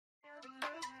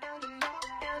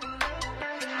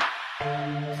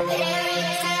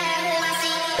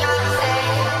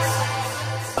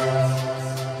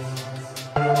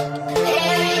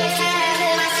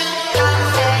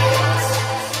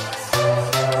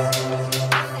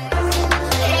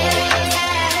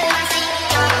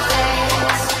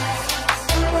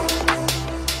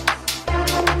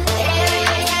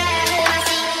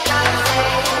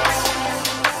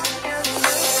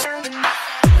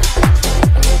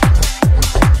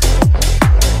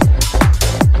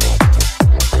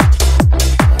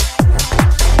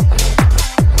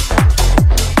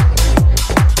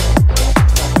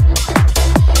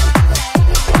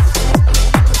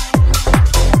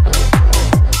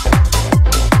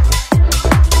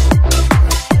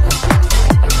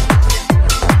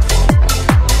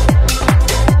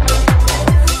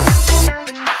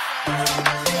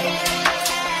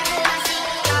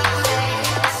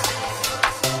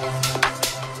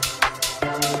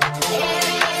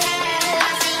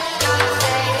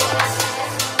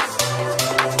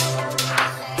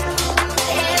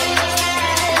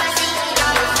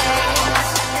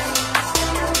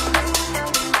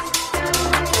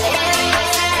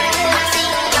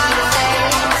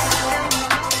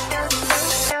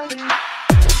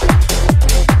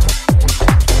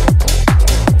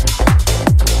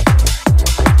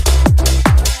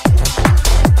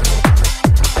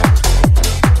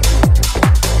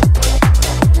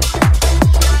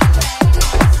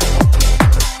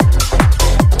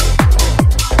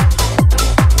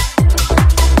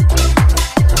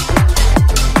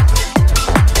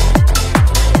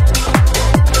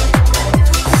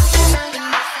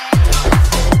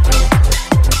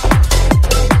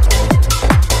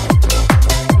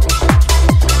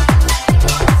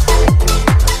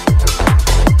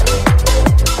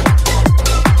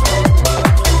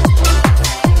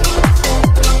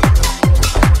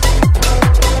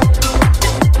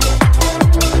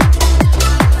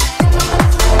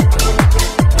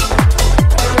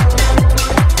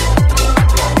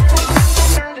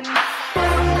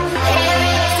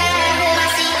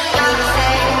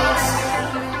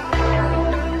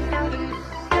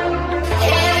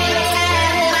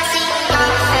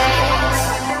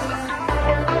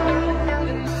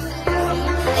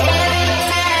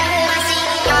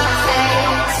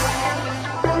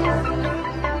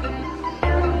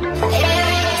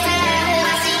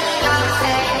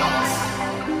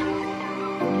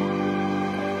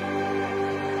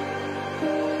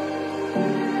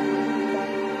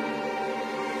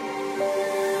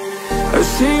I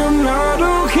say I'm not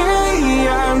okay,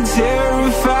 I'm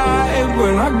terrified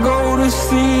when I go to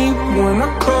sleep, when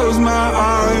I close my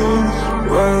eyes.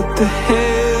 What the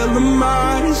hell am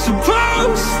I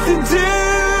supposed to do?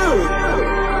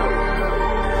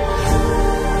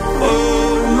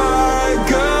 Oh my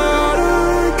God,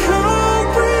 I can't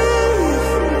breathe,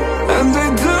 and I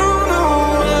don't know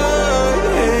why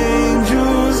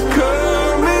angels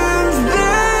come and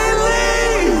they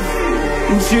leave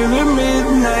into the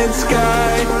midnight sky.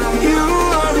 You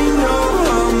already know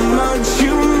how much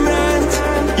you meant.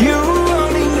 You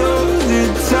already know the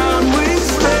time we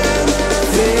spent.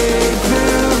 Take the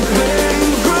pain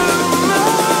from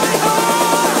my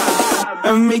heart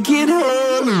and make it whole.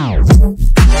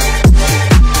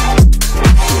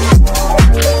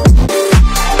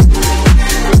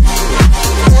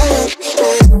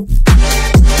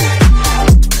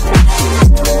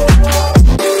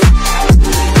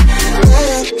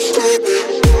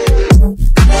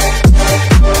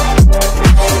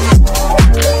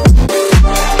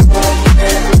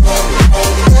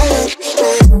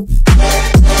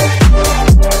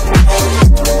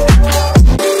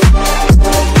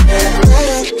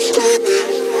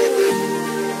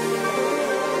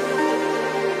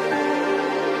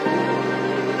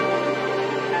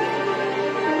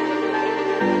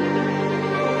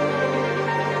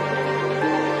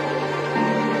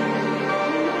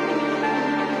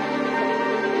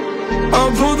 I'll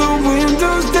pull the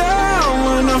windows down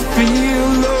when I feel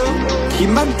low. Keep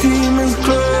my demons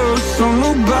close so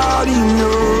nobody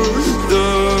knows the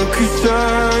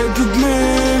creature that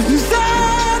lives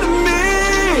inside of me.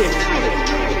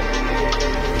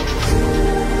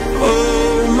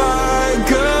 Oh my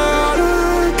God,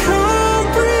 I can't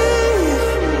breathe,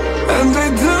 and I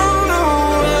don't know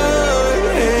why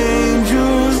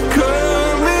angels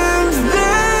come and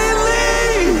they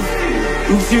leave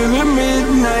into the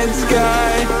midnight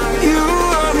sky. You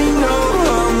already know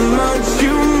how much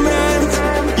you meant.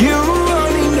 You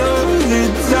already know the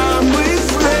time we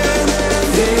spent.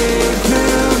 Take the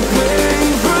pain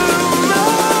from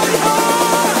my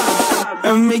heart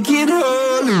and make it whole.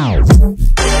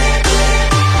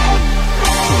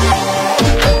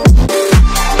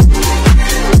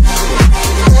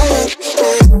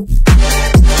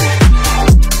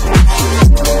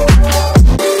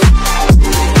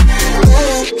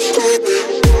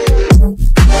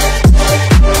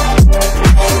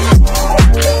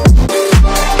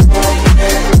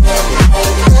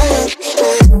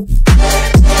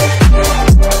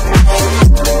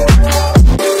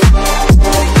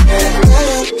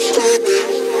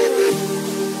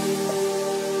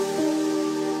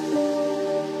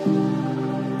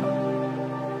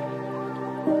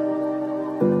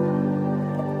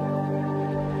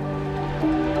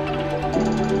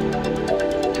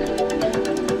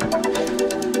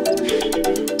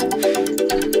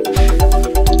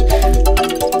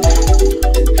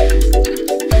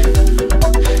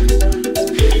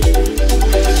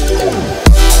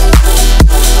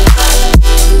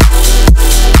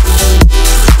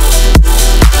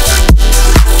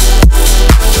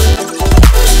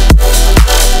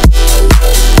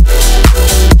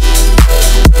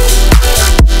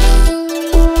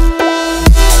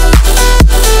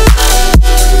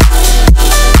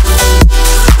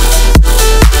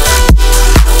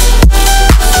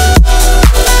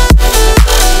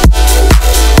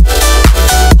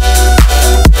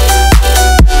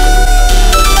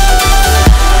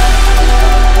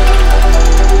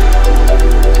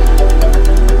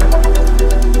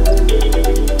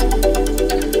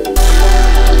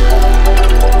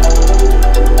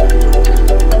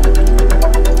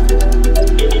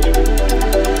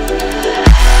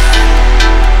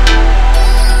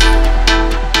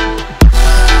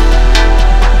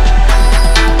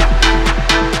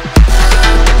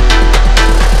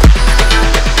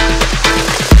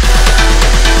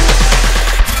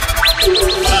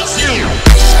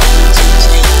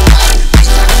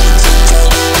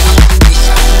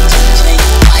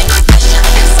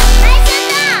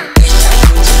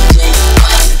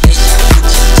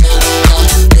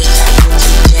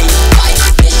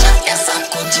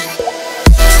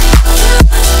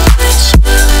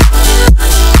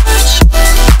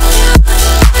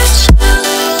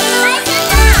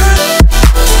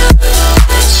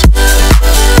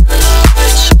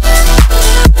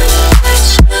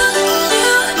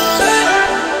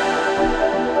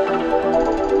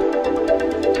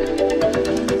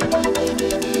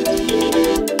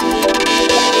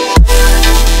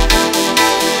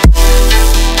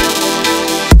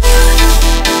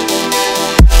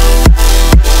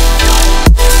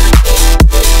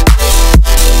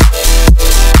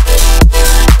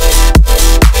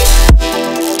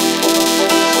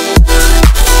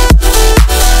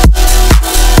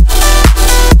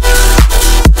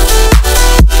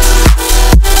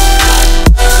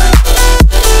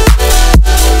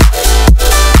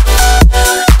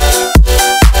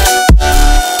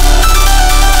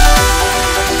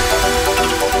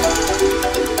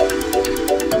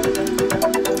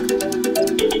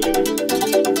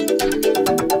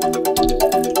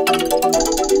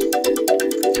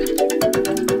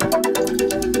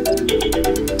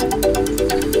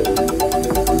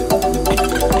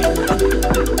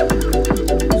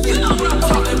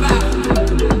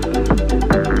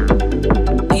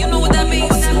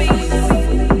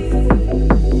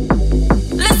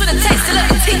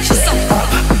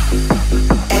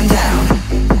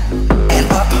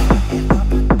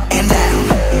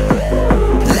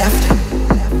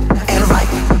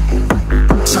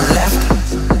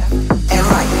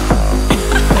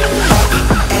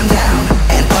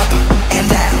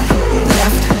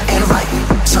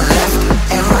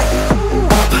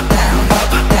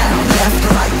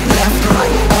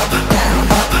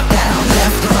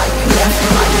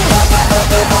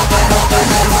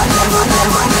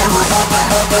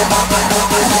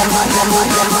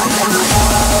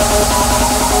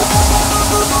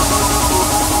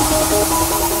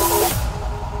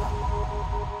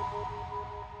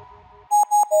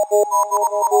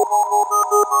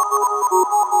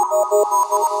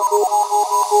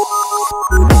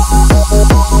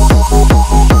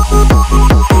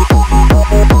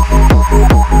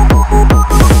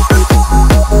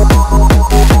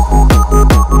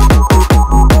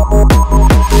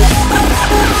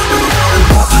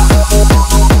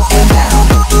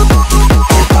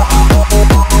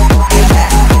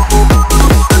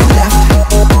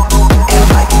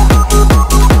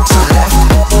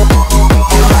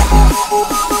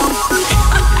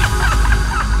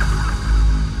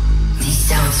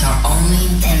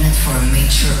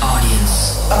 Future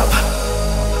audience. Up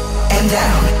and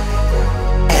down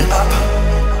and up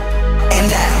and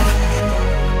down.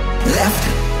 Left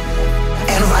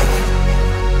and right.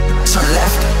 Turn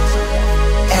left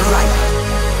and right.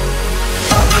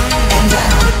 Up and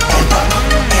down and up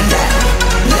and down.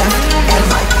 Left and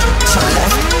right. Turn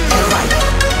left and right.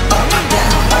 Up,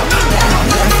 down,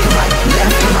 left and right,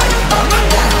 left and right. Up,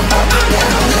 down,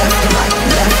 left and right,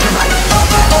 left and right.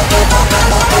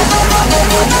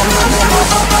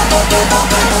 Get the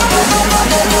bass.